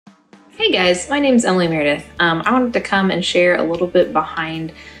Hey guys, my name's Meredith. I wanted to come and share a little bit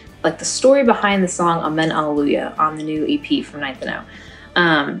behind, the story behind the song Amen, Alleluia on the new EP from Ninth and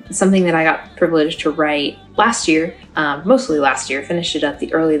O. Something that I got privileged to write last year, mostly last year, finished it up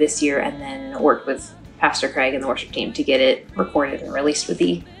early this year, and then worked with Pastor Craig and the worship team to get it recorded and released with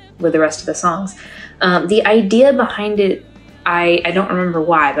the rest of the songs. The idea behind it, I don't remember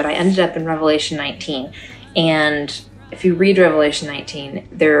why, but I ended up in Revelation 19, and if you read Revelation 19,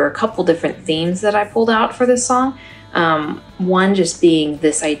 there are a couple different themes that I pulled out for this song. One just being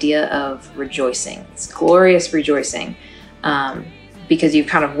this idea of rejoicing, this glorious rejoicing, because you've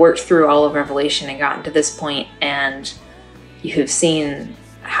kind of worked through all of Revelation and gotten to this point, and you have seen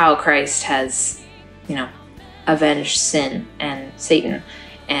how Christ has, avenged sin and Satan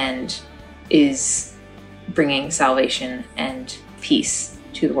and is bringing salvation and peace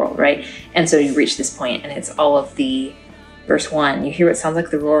to the world, right? And so you reach this point, and it's all of the verse 1, you hear what sounds like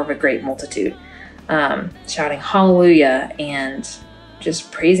the roar of a great multitude, shouting hallelujah and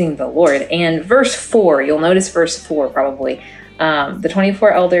just praising the Lord. And verse 4, you'll notice verse 4 probably, the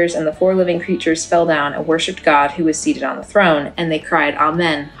 24 elders and the 4 living creatures fell down and worshiped God who was seated on the throne, and they cried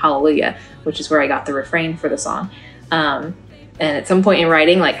amen, hallelujah, which is where I got the refrain for the song. And at some point in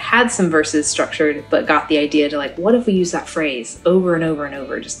writing, had some verses structured, but got the idea to what if we use that phrase over and over and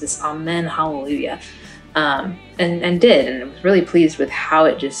over, just this amen, hallelujah, and did, and was really pleased with how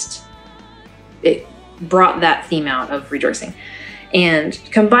it brought that theme out of rejoicing. And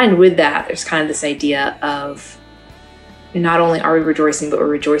combined with that, there's kind of this idea of not only are we rejoicing, but we're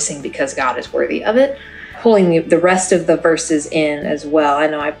rejoicing because God is worthy of it. Pulling the rest of the verses in as well. I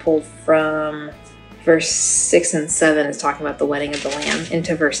know I pulled from verse 6 and 7 is talking about the wedding of the Lamb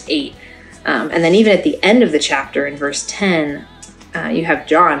into verse 8. And then even at the end of the chapter in verse 10, you have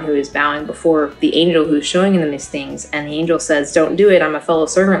John who is bowing before the angel who's showing him these things. And the angel says, don't do it, I'm a fellow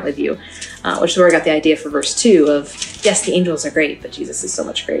servant with you. Which is where I got the idea for verse 2 of, yes, the angels are great, but Jesus is so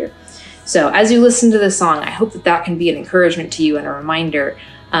much greater. So as you listen to this song, I hope that can be an encouragement to you and a reminder,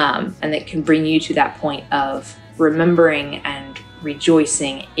 and that can bring you to that point of remembering and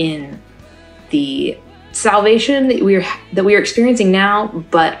rejoicing in the salvation that we are experiencing now,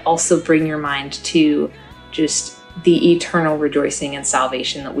 but also bring your mind to just the eternal rejoicing and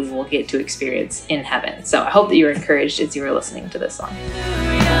salvation that we will get to experience in heaven. So I hope that you're encouraged as you are listening to this song.